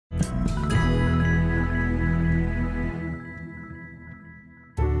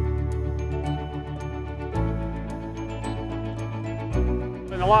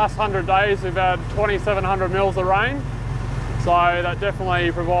the last 100 days we've had 2,700 mils of rain. So that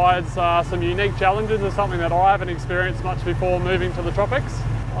definitely provides some unique challenges. It's something that I haven't experienced much before moving to the tropics.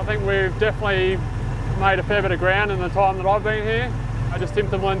 I think we've definitely made a fair bit of ground in the time that I've been here. Just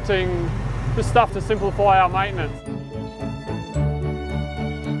implementing just stuff to simplify our maintenance.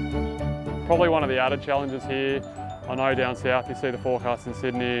 Probably one of the added challenges here, I know down south you see the forecast in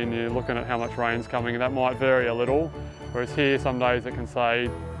Sydney and you're looking at how much rain's coming, and that might vary a little, whereas here some days it can say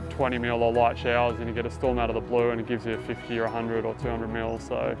 20 mil or light showers and you get a storm out of the blue and it gives you 50 or 100 or 200 mils,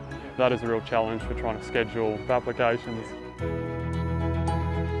 so that is a real challenge for trying to schedule applications.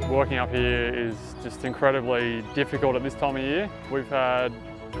 Working up here is just incredibly difficult at this time of year. We've had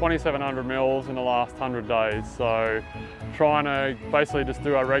 2,700 mils in the last 100 days, so trying to basically just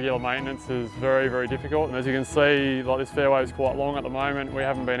do our regular maintenance is very, very difficult. And as you can see, like, this fairway is quite long at the moment. We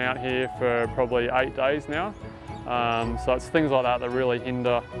haven't been out here for probably 8 days now. So it's things like that that really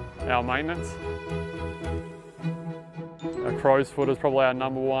hinder our maintenance. A crow's foot is probably our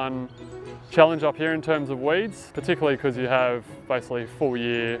 #1 challenge up here in terms of weeds, particularly because you have basically a full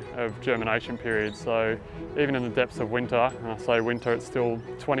year of germination period. So even in the depths of winter, and I say winter, it's still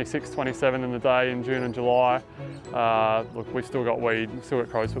 26, 27 in the day in June and July. Look, we've still got weed, we've still got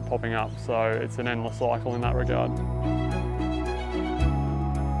crow's foot popping up, so it's an endless cycle in that regard.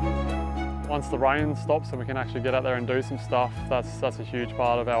 Once the rain stops and we can actually get out there and do some stuff, that's a huge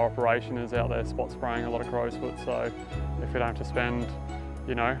part of our operation, is out there spot spraying a lot of crow's foot. So if we don't have to spend,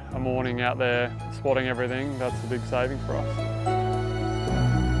 you know, a morning out there spotting everything, that's a big saving for us.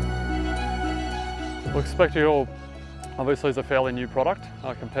 Look, Specticle obviously is a fairly new product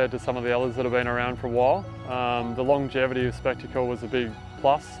compared to some of the others that have been around for a while. The longevity of Specticle was a big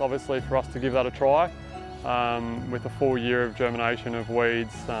plus, obviously, for us to give that a try. With a full year of germination of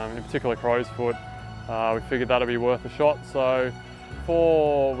weeds, in particular crow's foot, we figured that'd be worth a shot. So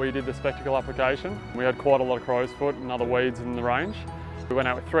before we did the Specticle application, we had quite a lot of crow's foot and other weeds in the range. We went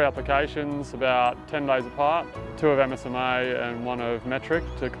out with 3 applications about 10 days apart, 2 of MSMA and 1 of metric,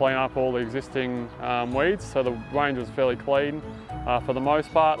 to clean up all the existing weeds. So the range was fairly clean for the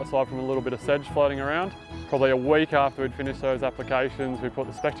most part, aside from a little bit of sedge floating around. Probably a week after we'd finished those applications, we put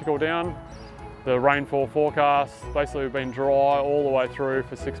the Specticle down. The rainfall forecast, basically we've been dry all the way through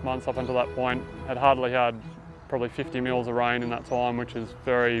for 6 months up until that point. Had hardly had probably 50 mils of rain in that time, which is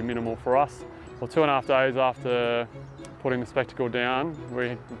very minimal for us. Well, 2.5 days after putting the Specticle down,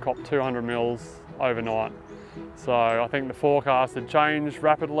 we copped 200 mils overnight. So I think the forecast had changed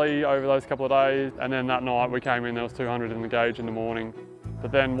rapidly over those couple of days, and then that night we came in, there was 200 in the gauge in the morning.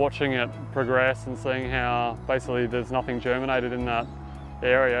 But then watching it progress and seeing how basically there's nothing germinated in that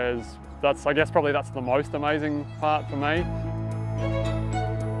area is, I guess probably that's the most amazing part for me.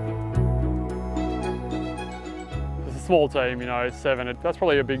 It's a small team, you know, 7. That's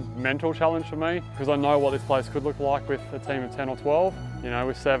probably a big mental challenge for me, because I know what this place could look like with a team of 10 or 12. You know,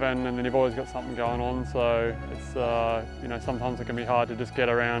 with 7, and then you've always got something going on, so it's, you know, sometimes it can be hard to just get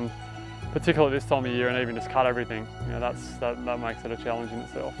around, particularly this time of year, and even just cut everything. You know, that makes it a challenge in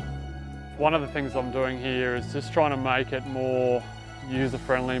itself. One of the things I'm doing here is just trying to make it more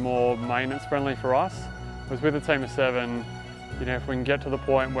user-friendly, more maintenance-friendly for us. Because with a team of 7, you know, if we can get to the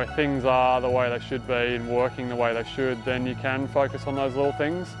point where things are the way they should be and working the way they should, then you can focus on those little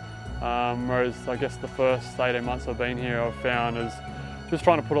things. Whereas I guess the first 18 months I've been here, I've found is just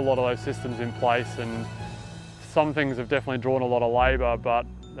trying to put a lot of those systems in place, and some things have definitely drawn a lot of labour, but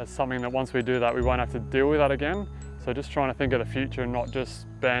that's something that once we do that, we won't have to deal with that again. So just trying to think of the future and not just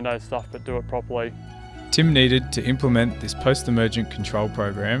band-aid stuff, but do it properly. Tim needed to implement this post-emergent control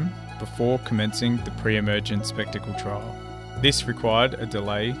program before commencing the pre-emergent Specticle trial. This required a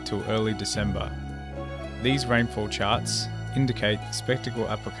delay till early December. These rainfall charts indicate the Specticle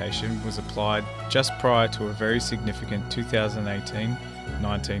application was applied just prior to a very significant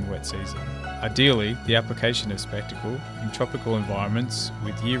 2018-19 wet season. Ideally, the application of Specticle in tropical environments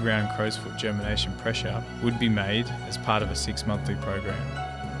with year-round crow's foot germination pressure would be made as part of a 6-monthly program.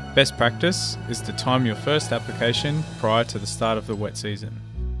 Best practice is to time your first application prior to the start of the wet season.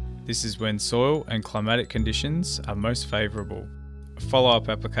 This is when soil and climatic conditions are most favourable. A follow-up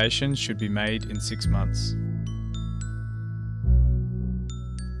application should be made in 6 months.